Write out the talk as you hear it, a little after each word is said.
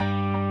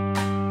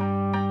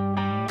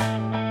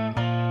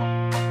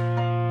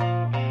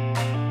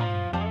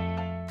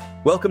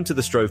Welcome to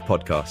the Strove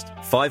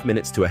Podcast, 5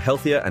 minutes to a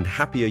healthier and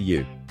happier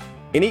you.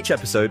 In each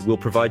episode, we'll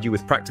provide you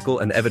with practical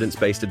and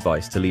evidence-based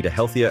advice to lead a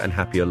healthier and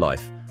happier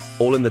life,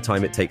 all in the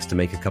time it takes to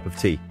make a cup of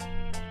tea.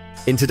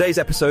 In today's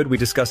episode, we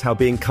discuss how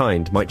being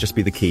kind might just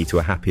be the key to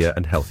a happier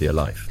and healthier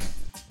life.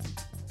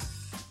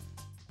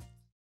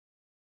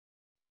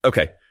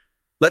 Okay,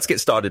 let's get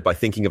started by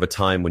thinking of a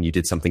time when you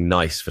did something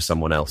nice for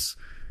someone else.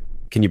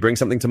 Can you bring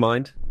something to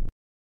mind?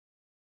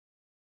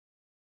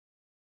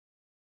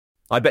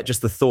 I bet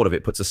just the thought of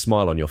it puts a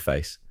smile on your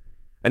face.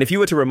 And if you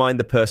were to remind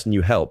the person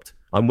you helped,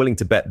 I'm willing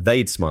to bet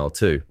they'd smile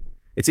too.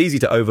 It's easy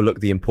to overlook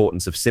the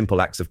importance of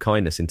simple acts of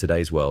kindness in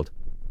today's world.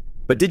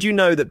 But did you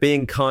know that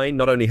being kind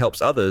not only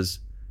helps others,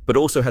 but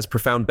also has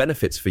profound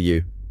benefits for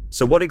you?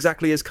 So what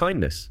exactly is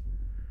kindness?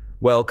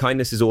 Well,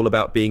 kindness is all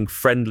about being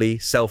friendly,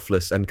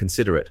 selfless, and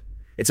considerate.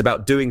 It's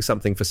about doing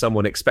something for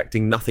someone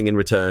expecting nothing in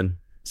return,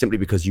 simply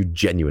because you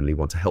genuinely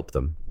want to help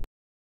them.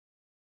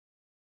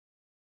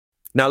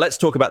 Now let's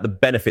talk about the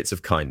benefits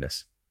of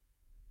kindness.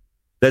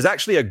 There's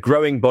actually a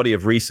growing body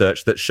of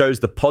research that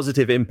shows the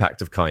positive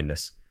impact of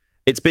kindness.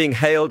 It's being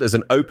hailed as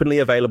an openly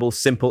available,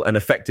 simple, and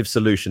effective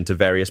solution to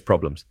various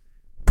problems.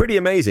 Pretty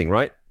amazing,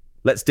 right?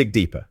 Let's dig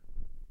deeper.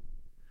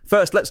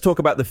 First, let's talk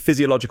about the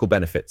physiological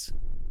benefits.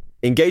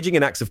 Engaging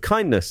in acts of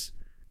kindness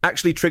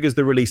actually triggers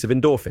the release of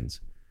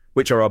endorphins,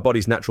 which are our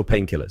body's natural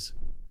painkillers.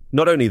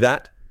 Not only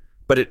that,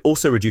 but it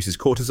also reduces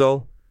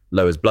cortisol,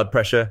 lowers blood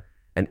pressure,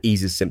 and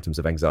eases symptoms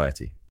of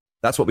anxiety.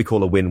 That's what we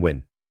call a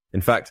win-win.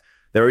 In fact,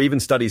 there are even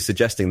studies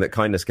suggesting that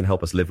kindness can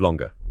help us live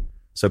longer.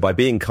 So by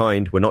being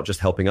kind, we're not just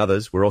helping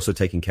others, we're also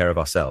taking care of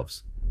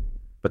ourselves.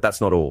 But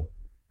that's not all.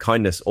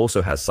 Kindness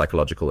also has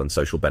psychological and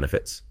social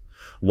benefits.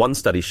 One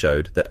study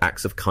showed that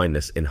acts of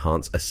kindness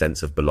enhance a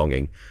sense of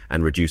belonging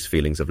and reduce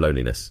feelings of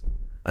loneliness.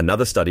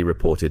 Another study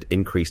reported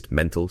increased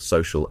mental,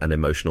 social, and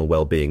emotional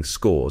well-being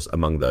scores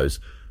among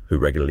those who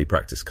regularly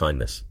practice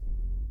kindness.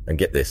 And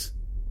get this,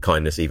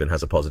 kindness even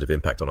has a positive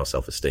impact on our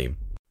self-esteem.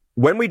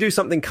 When we do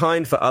something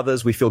kind for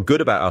others, we feel good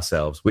about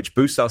ourselves, which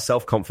boosts our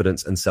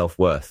self-confidence and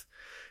self-worth.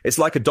 It's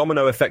like a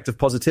domino effect of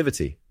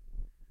positivity.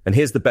 And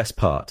here's the best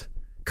part.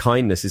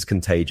 Kindness is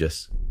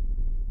contagious.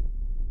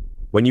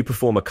 When you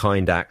perform a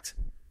kind act,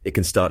 it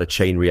can start a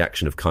chain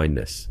reaction of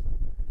kindness.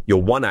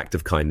 Your one act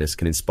of kindness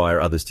can inspire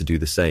others to do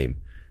the same,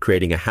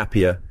 creating a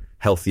happier,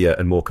 healthier,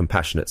 and more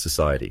compassionate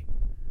society.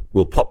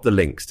 We'll pop the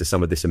links to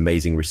some of this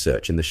amazing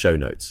research in the show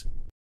notes.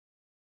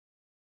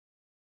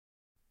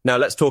 Now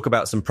let's talk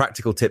about some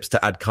practical tips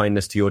to add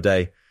kindness to your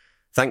day.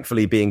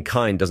 Thankfully, being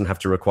kind doesn't have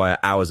to require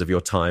hours of your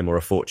time or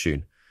a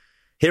fortune.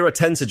 Here are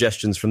 10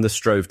 suggestions from the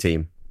Strove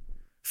team.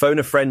 Phone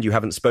a friend you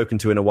haven't spoken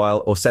to in a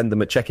while or send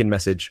them a check-in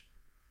message.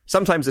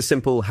 Sometimes a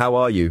simple "how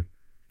are you"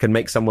 can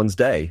make someone's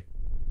day.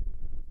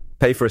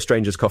 Pay for a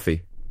stranger's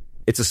coffee.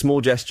 It's a small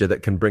gesture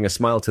that can bring a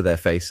smile to their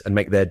face and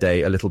make their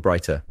day a little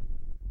brighter.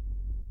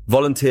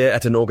 Volunteer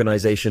at an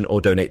organization or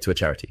donate to a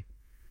charity.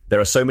 There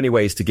are so many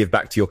ways to give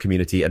back to your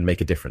community and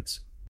make a difference.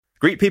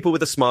 Greet people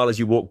with a smile as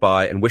you walk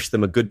by and wish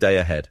them a good day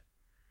ahead.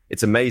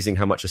 It's amazing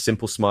how much a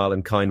simple smile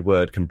and kind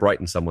word can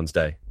brighten someone's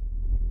day.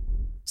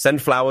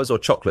 Send flowers or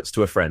chocolates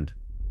to a friend.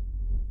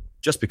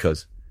 Just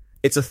because.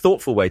 It's a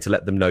thoughtful way to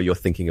let them know you're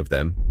thinking of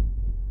them.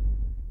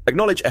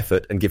 Acknowledge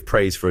effort and give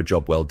praise for a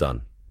job well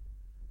done.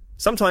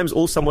 Sometimes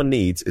all someone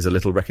needs is a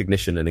little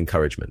recognition and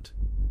encouragement.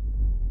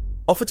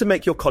 Offer to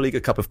make your colleague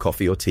a cup of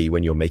coffee or tea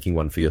when you're making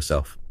one for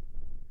yourself.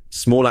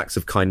 Small acts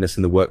of kindness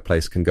in the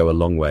workplace can go a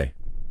long way.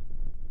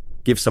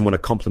 Give someone a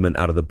compliment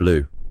out of the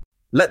blue.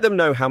 Let them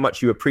know how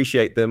much you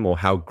appreciate them or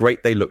how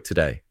great they look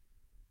today.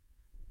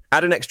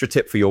 Add an extra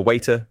tip for your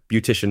waiter,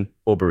 beautician,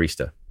 or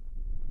barista.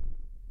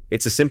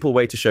 It's a simple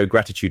way to show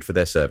gratitude for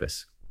their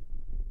service.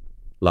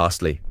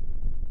 Lastly,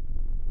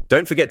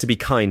 don't forget to be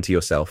kind to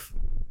yourself.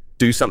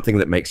 Do something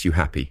that makes you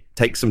happy.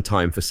 Take some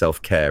time for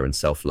self-care and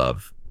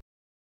self-love.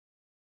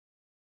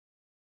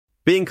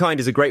 Being kind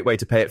is a great way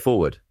to pay it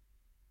forward.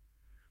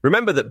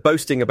 Remember that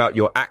boasting about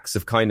your acts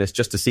of kindness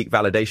just to seek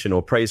validation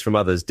or praise from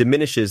others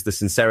diminishes the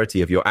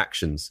sincerity of your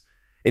actions.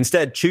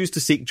 Instead, choose to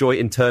seek joy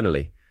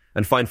internally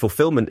and find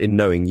fulfillment in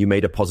knowing you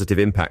made a positive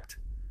impact.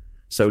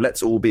 So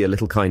let's all be a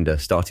little kinder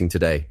starting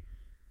today.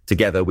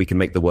 Together, we can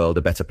make the world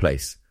a better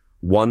place,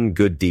 one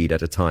good deed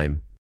at a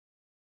time.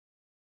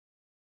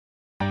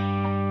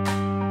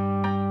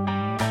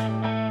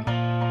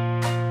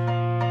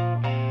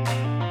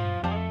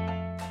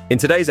 In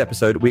today's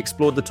episode, we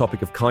explored the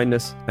topic of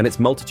kindness and its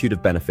multitude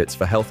of benefits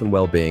for health and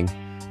well-being,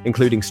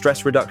 including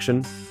stress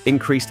reduction,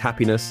 increased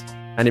happiness,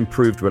 and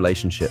improved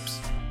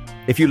relationships.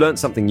 If you learned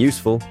something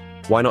useful,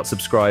 why not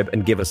subscribe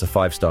and give us a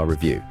 5-star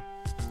review?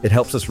 It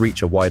helps us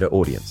reach a wider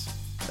audience.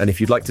 And if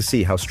you'd like to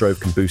see how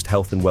Strove can boost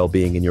health and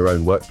well-being in your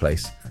own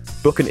workplace,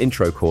 book an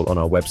intro call on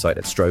our website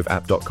at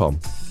stroveapp.com.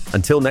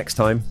 Until next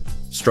time,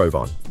 Strove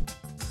on.